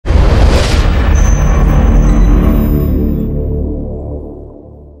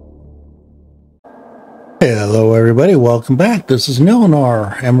Hello everybody, welcome back. This is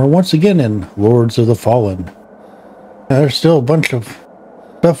Nilnyar, and we're once again in Lords of the Fallen. Now, there's still a bunch of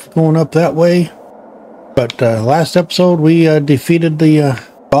stuff going up that way, but last episode we defeated the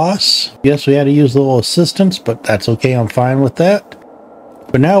boss. Yes, we had to use a little assistance, but that's okay, I'm fine with that.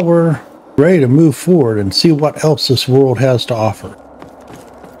 But now we're ready to move forward and see what else this world has to offer.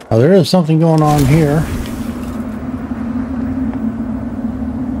 Now there is something going on here.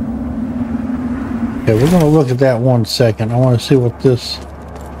 Okay, we're going to look at that 1 second. I want to see what this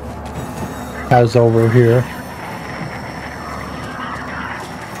has over here.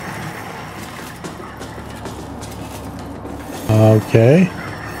 Okay.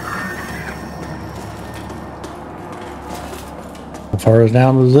 How far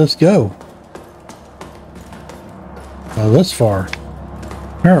down does this go? Oh, this far.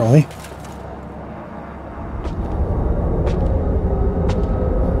 Apparently.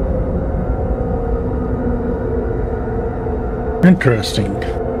 Interesting.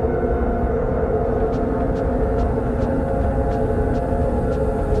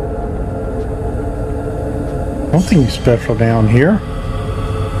 Nothing special down here.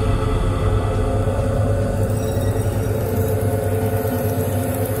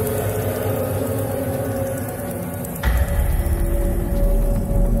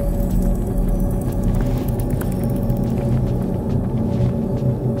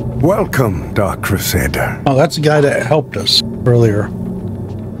 Welcome, Dark Crusader. Oh, that's the guy that helped us earlier.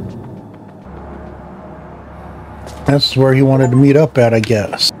 That's where he wanted to meet up at, I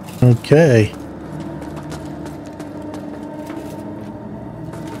guess. Okay.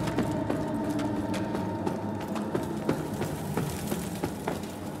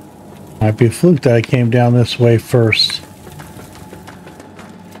 Might be a fluke that I came down this way first.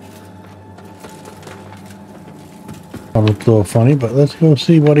 That looked a little funny, but let's go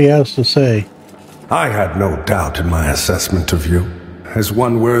see what he has to say. I had no doubt in my assessment of you, as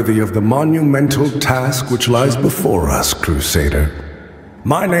one worthy of the monumental task which lies before us, Crusader.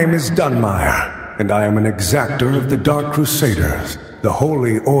 My name is Nilnyar, and I am an exactor of the Dark Crusaders, the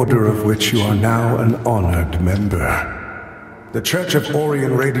holy order of which you are now an honored member. The Church of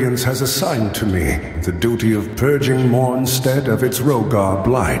Orient Radiance has assigned to me the duty of purging Mornstead of its Rogar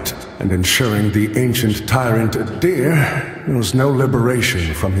blight, and ensuring the ancient tyrant Adyr knows no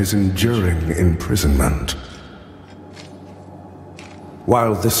liberation from his enduring imprisonment.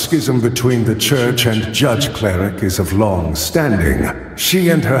 While the schism between the Church and Judge Cleric is of long standing, she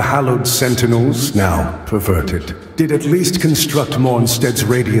and her hallowed sentinels, now perverted, did at least construct Mornstead's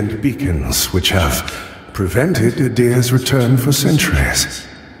radiant beacons, which have prevented Adyr's return for centuries.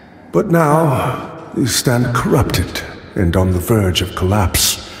 But now, you stand corrupted and on the verge of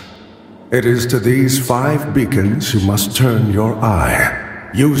collapse. It is to these 5 beacons you must turn your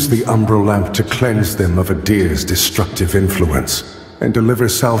eye. Use the Umbral Lamp to cleanse them of Adyr's destructive influence, and deliver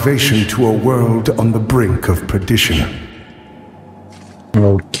salvation to a world on the brink of perdition.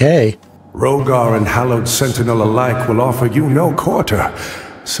 Okay. Rogar and Hallowed Sentinel alike will offer you no quarter,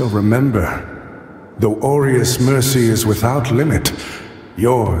 so remember, though Aureus' mercy is without limit,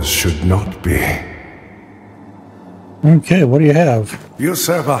 yours should not be. Okay, what do you have? You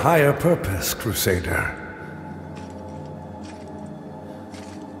serve a higher purpose, Crusader.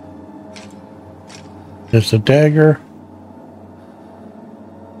 There's a dagger.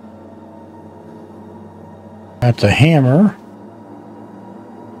 That's a hammer.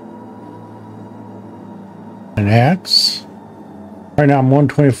 An axe. Right now I'm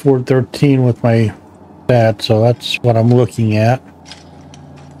 124.13 with my stat, so that's what I'm looking at.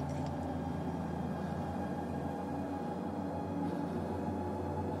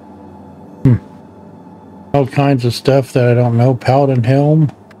 All kinds of stuff that I don't know. Paladin helm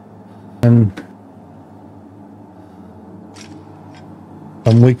and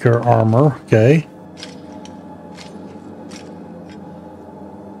some weaker armor. Okay.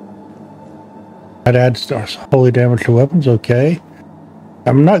 That adds holy damage to weapons. Okay.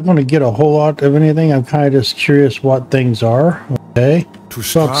 I'm not going to get a whole lot of anything. I'm kind of just curious what things are. Okay. To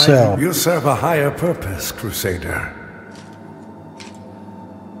strive, you serve a higher purpose, Crusader.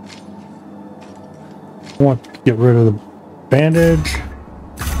 I want to get rid of the bandage.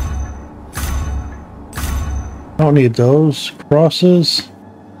 Don't need those. Crosses.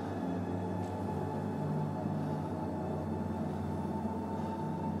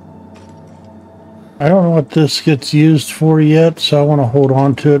 I don't know what this gets used for yet, so I want to hold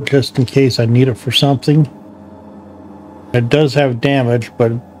on to it just in case I need it for something. It does have damage,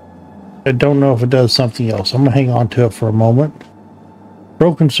 but I don't know if it does something else. I'm going to hang on to it for a moment.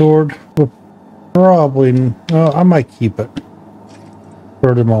 Broken sword will probably... I might keep it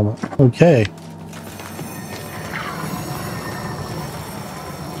for the moment. Okay.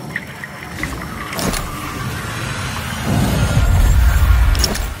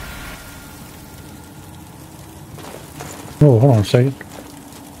 Oh, hold on a second.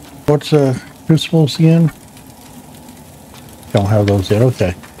 What's crucibles again? Don't have those yet.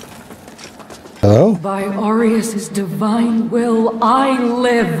 Okay. Hello? By Aureus' divine will, I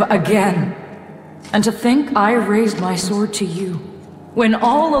live again. And to think I raised my sword to you, when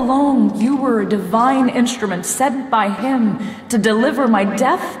all along you were a divine instrument sent by him to deliver my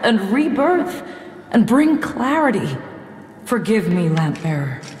death and rebirth and bring clarity. Forgive me,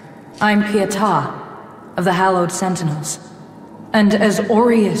 Lampbearer. I'm Pietà of the Hallowed Sentinels. And as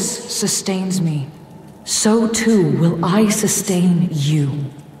Aureus sustains me, so too will I sustain you.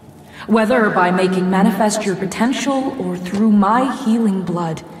 Whether by making manifest your potential or through my healing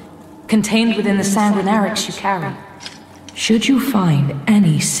blood, contained within the sanguinarics you carry. Should you find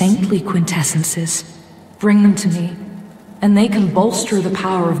any saintly quintessences, bring them to me, and they can bolster the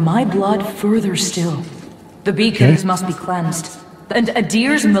power of my blood further still. The beacons must be cleansed, and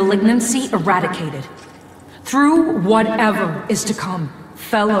Adyr's malignancy eradicated. Through whatever is to come,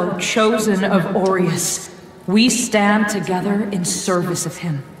 fellow chosen of Aureus, we stand together in service of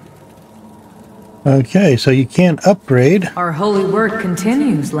him. Okay, so you can't upgrade. Our holy work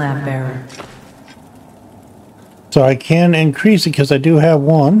continues, Lampbearer. So I can increase it because I do have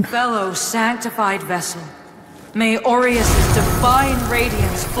one. Fellow sanctified vessel, may Aureus' divine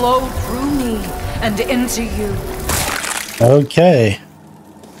radiance flow through me and into you. Okay.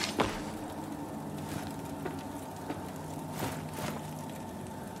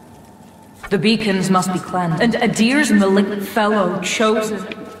 The beacons must be cleansed, and Adyr's malignant fellow chosen.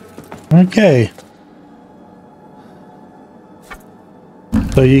 Okay.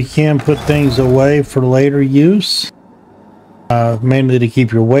 So you can put things away for later use. Mainly to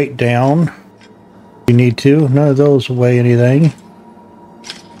keep your weight down. If you need to. None of those weigh anything.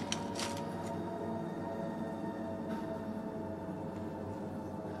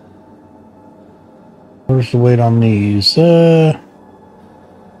 Where's the weight on these?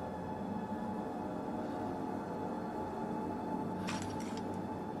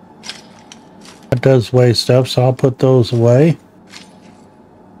 It does weigh stuff, so I'll put those away.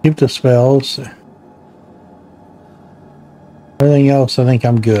 Keep the spells. Everything else, I think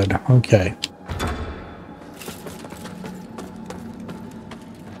I'm good. Okay.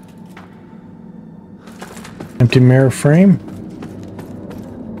 Empty mirror frame.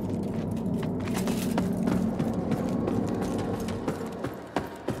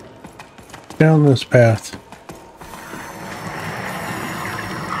 Down this path.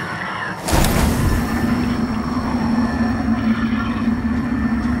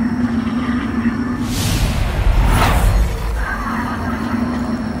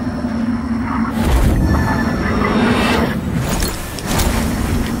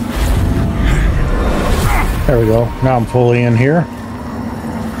 There we go. Now I'm fully in here.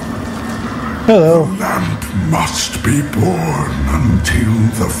 Hello. The lamp must be born until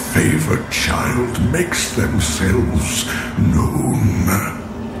the favored child makes themselves known.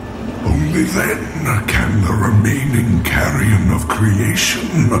 Only then can the remaining carrion of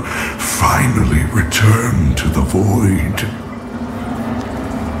creation finally return to the void.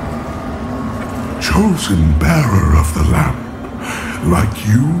 Chosen bearer of the lamp, like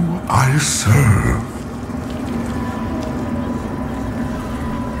you I serve.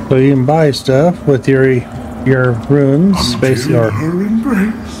 So you can buy stuff with your runes, basically. Until her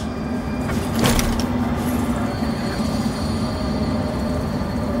embrace.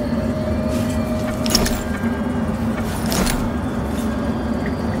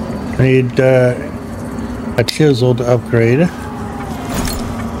 I need a chisel to upgrade.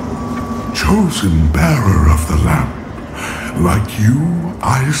 Chosen bearer of the lamp, like you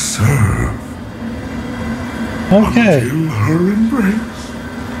I serve. Okay. Until her embrace.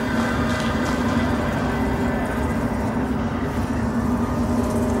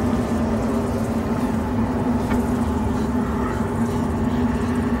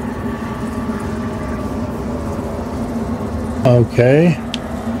 Okay.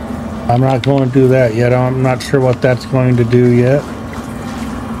 I'm not going to do that yet. I'm not sure what that's going to do yet.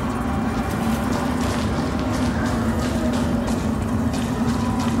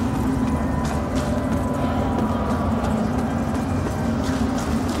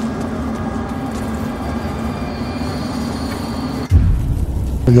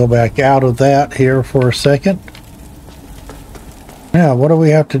 We'll go back out of that here for a second. Now, what do we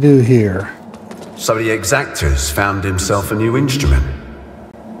have to do here? So the exactors found himself a new instrument.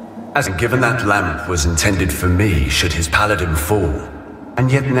 As given that lamp was intended for me should his paladin fall,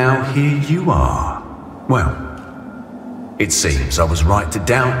 and yet now here you are. Well, it seems I was right to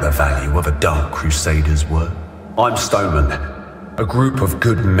doubt the value of a dark crusader's work. I'm Stoneman, A group of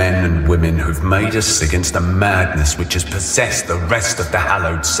good men and women who've made us against the madness which has possessed the rest of the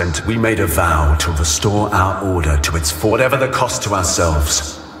hallowed center. We made a vow to restore our order to its full, whatever the cost to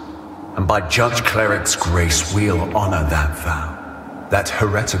ourselves. And by Judge Cleric's grace, we'll honor that vow. That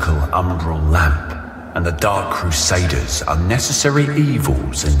heretical umbral lamp and the Dark Crusaders are necessary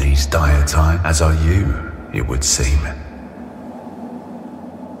evils in these dire times, as are you, it would seem.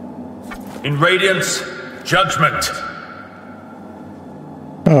 In Radiance, judgment.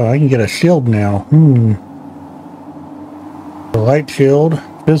 Oh, I can get a shield now. The light shield.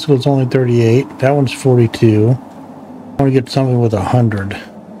 Physical's only 38. That one's 42. I want to get something with 100.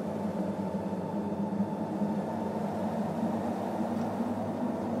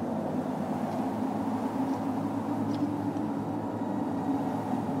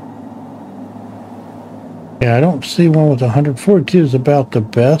 Yeah, I don't see one with 142 is about the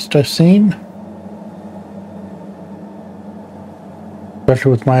best I've seen.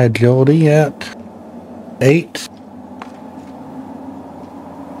 Especially with my agility at 8.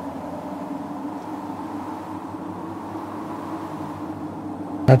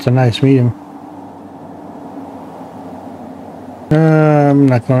 That's a nice medium. I'm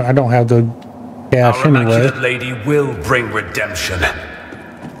not going. I don't have the cash Our anyway. Immaculate Lady will bring redemption.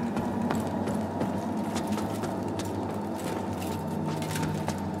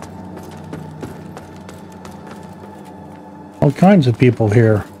 All kinds of people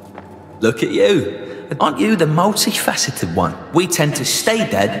here. Look at you. Aren't you the multifaceted one? We tend to stay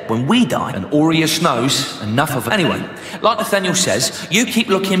dead when we die, and Aureus knows enough of it. Anyway, like Nathaniel says, you keep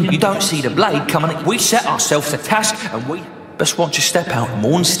looking, you don't see the blade coming. We set ourselves a task, and we best watch a step out.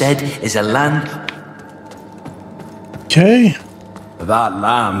 Mornstead is a land. Okay. That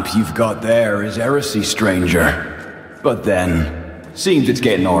lamp you've got there is heresy, stranger. But then, seems it's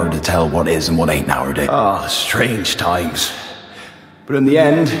getting harder to tell what is and what ain't nowadays. Ah, strange times. But in the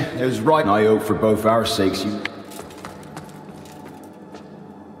end, it was right, and I hope for both our sakes you...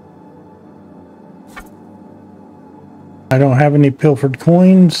 I don't have any pilfered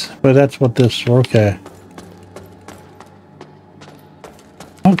coins, but that's what this is. Okay.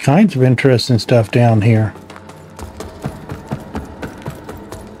 All kinds of interesting stuff down here.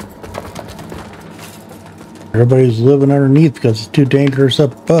 Everybody's living underneath because it's too dangerous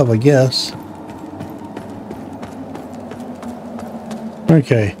up above, I guess.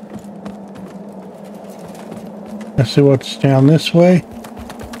 Okay. Let's see what's down this way.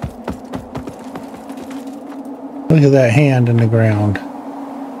 Look at that hand in the ground.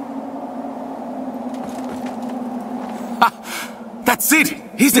 That's it,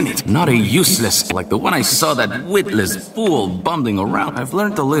 isn't it? Not a useless like the one I saw that witless fool bumbling around. I've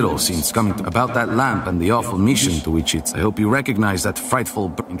learned a little since coming about that lamp and the awful mission to which it's. I hope you recognize that frightful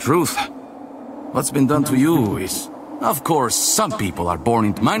truth. What's been done to you is... Of course, some people are born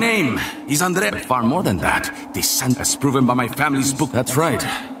into... My name is Adyr. Far more than that. Descent as proven by my family's book. That's right.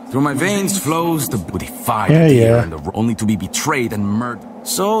 Through my veins flows the defied Adyr, and only to be betrayed and murdered.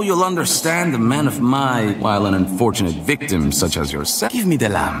 So you'll understand the man of my... While an unfortunate victim such as yourself... Give me the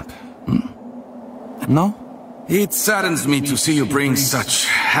lamp. No? It saddens me to see you bring such...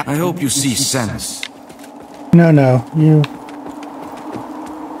 I hope you see sense. No,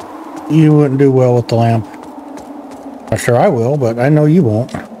 you wouldn't do well with the lamp. I'm sure I will, but I know you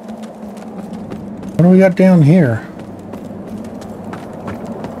won't. What do we got down here?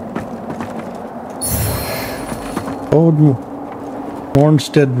 Old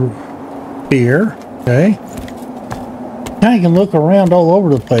Mornstead beer. Okay. Now you can look around all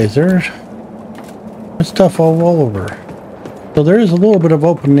over the place. There's stuff all over. So there is a little bit of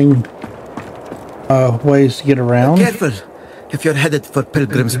opening ways to get around. Careful! If you're headed for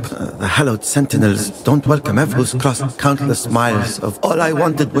pilgrims, the hallowed sentinels don't welcome everyone who's crossed countless miles of... All I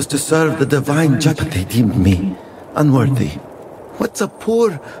wanted was to serve the divine judge, but they deemed me unworthy. What's a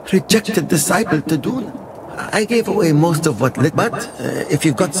poor, rejected disciple to do? I gave away most of what lit, but if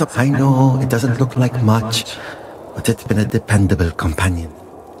you've got some... I know it doesn't look like much, but it's been a dependable companion.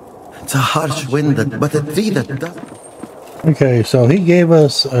 It's a harsh wind, but a tree that does... Okay, so he gave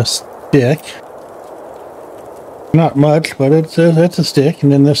us a stick. Not much, but it's a stick.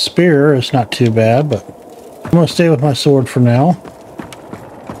 And then this spear is not too bad, but I'm going to stay with my sword for now.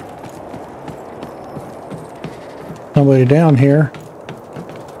 Somebody down here.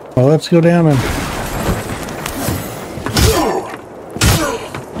 Well, let's go down and...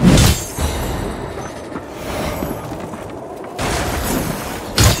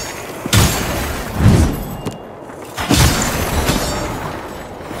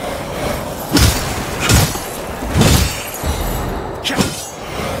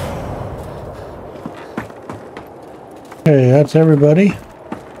 Okay, that's everybody.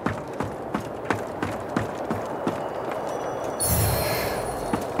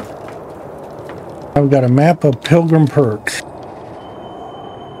 I've got a map of Pilgrim Perch.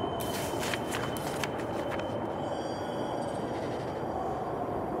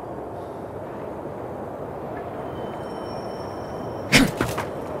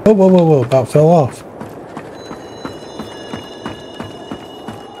 Whoa, whoa, whoa, whoa, about fell off.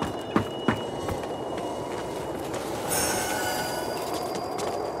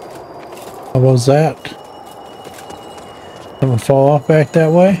 How was that? Gonna fall off back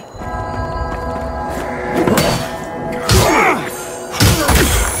that way?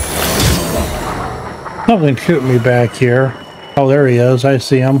 Something shooting me back here. Oh, there he is. I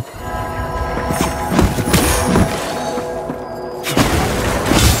see him.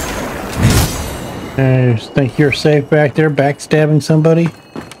 I think you're safe back there, backstabbing somebody?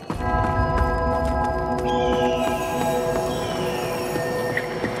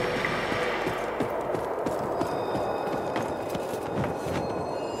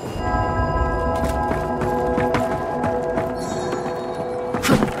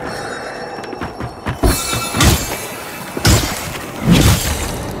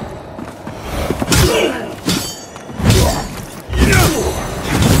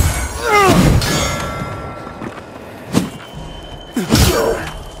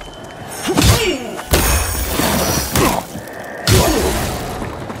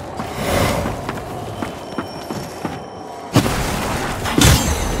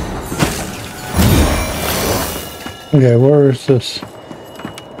 Okay, where is this?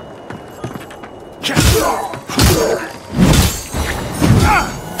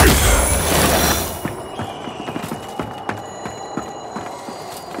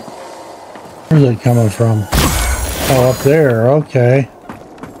 Where's it coming from? Oh, up there, okay.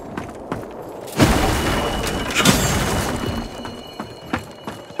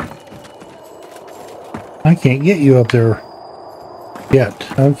 I can't get you up there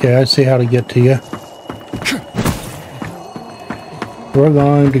yet. Okay, I see how to get to you. We're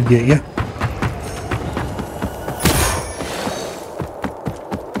going to get you.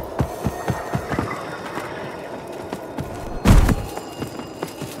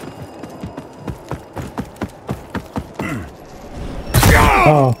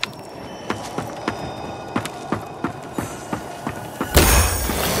 Oh.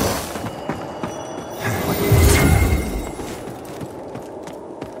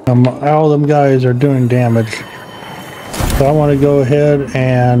 All them guys are doing damage. So I want to go ahead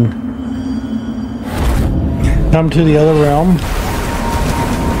and come to the other realm.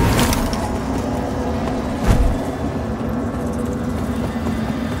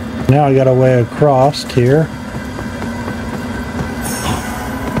 Now I got a way across here.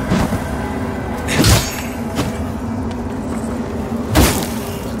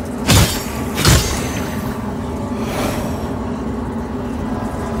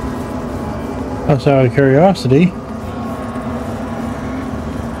 That's out of curiosity.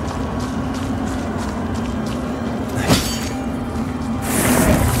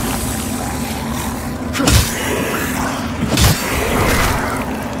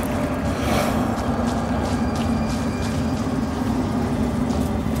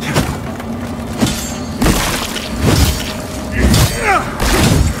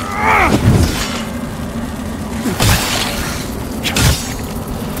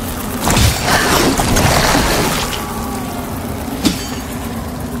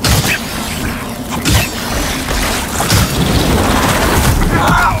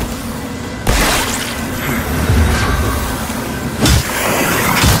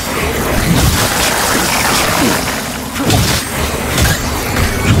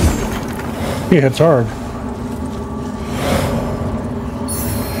 Yeah, it's hard.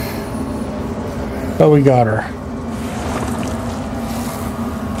 But we got her.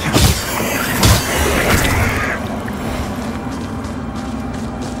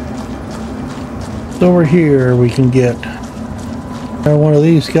 Over here we can get one of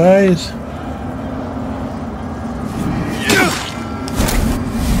these guys.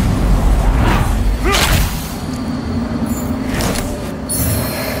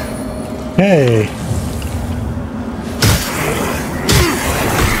 Hey.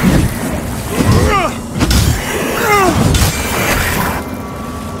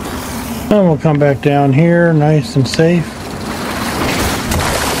 And we'll come back down here, nice and safe.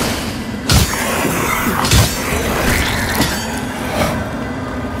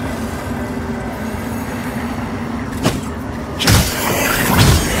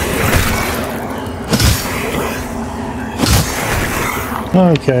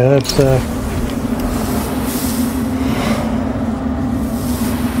 Okay, that's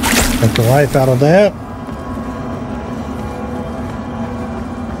Take the life out of that.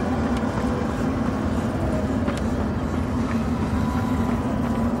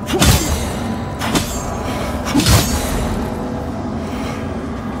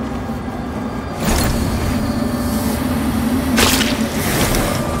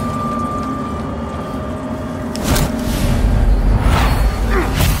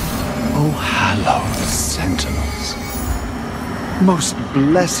 Most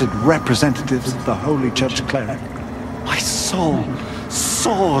blessed representatives of the Holy Church cleric. My soul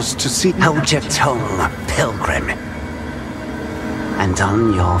soars to see... Hold your tongue, pilgrim. And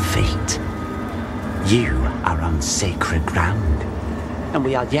on your feet. You are on sacred ground. And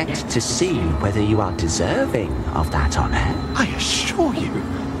we are yet to see whether you are deserving of that honor. I assure you,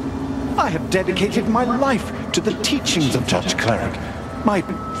 I have dedicated my life to the teachings of Judge Cleric. My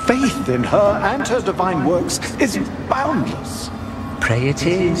faith in her and her divine works is boundless. Pray it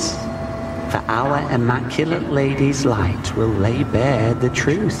is, for our Immaculate Lady's light will lay bare the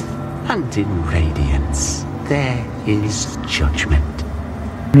truth, and in radiance there is judgment.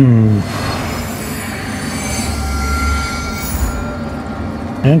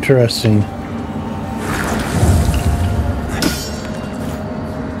 Interesting.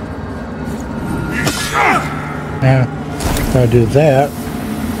 Yeah, gotta do that.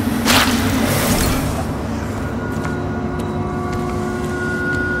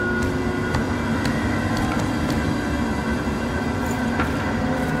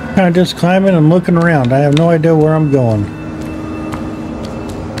 Kind of just climbing and looking around. I have no idea where I'm going.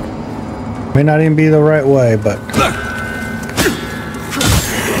 May not even be the right way, but...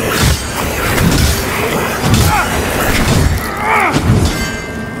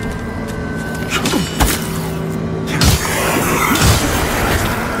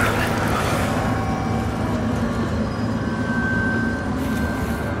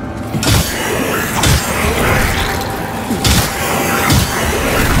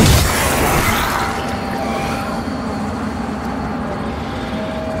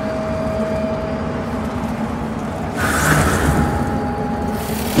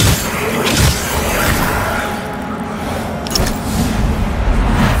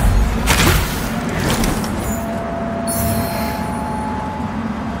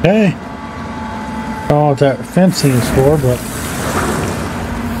 Okay. I don't know what that fencing is for, but...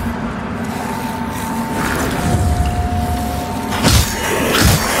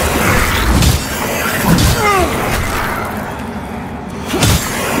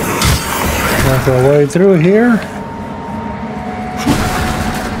 Work our way through here.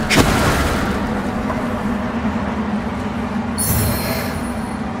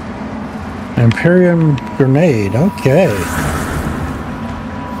 Imperium grenade, okay.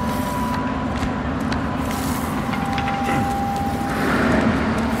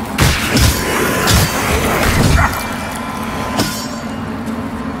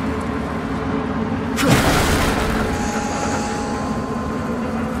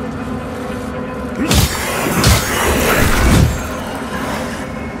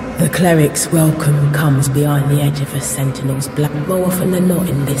 The cleric's welcome comes behind the edge of a sentinel's blood more often than not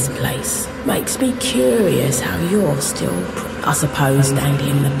in this place. Makes me curious how you're still, I suppose,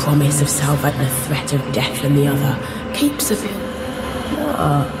 dangling the promise of salvation, the threat of death from the other. Keeps a bit...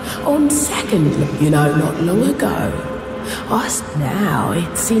 on second, not long ago. Now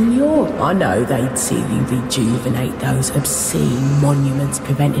it's in your... I know they'd see you rejuvenate those obscene monuments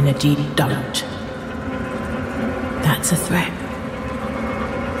preventing a deed. Don't. That's a threat.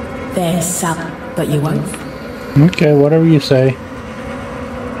 There's some, but you won't. Okay, whatever you say.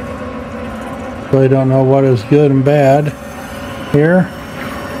 Really don't know what is good and bad here.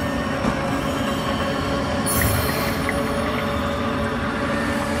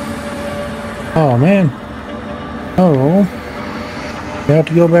 Oh man. Oh. You have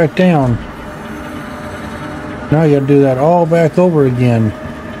to go back down. Now you gotta do that all back over again.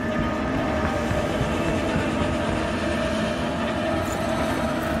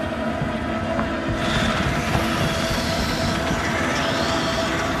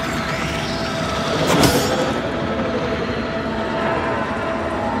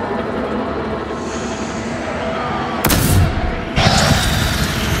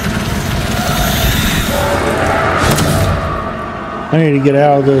 I need to get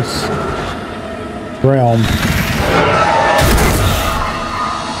out of this realm.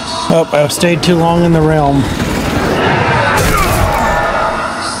 Oh, I've stayed too long in the realm.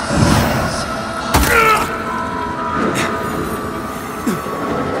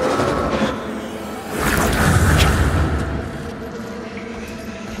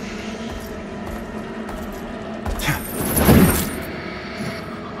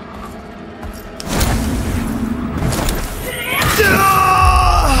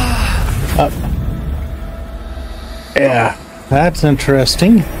 That's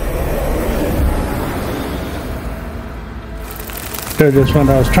interesting. So just when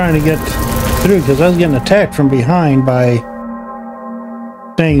I was trying to get through, because I was getting attacked from behind by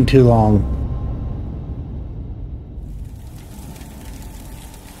staying too long.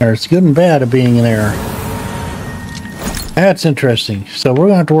 There's good and bad of being in there. That's interesting. So we're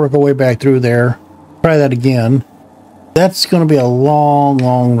going to have to work our way back through there. Try that again. That's going to be a long,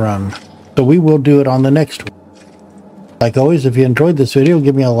 long run. So we will do it on the next one. Like always, if you enjoyed this video,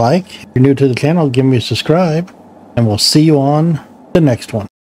 give me a like. If you're new to the channel, give me a subscribe. And we'll see you on the next one.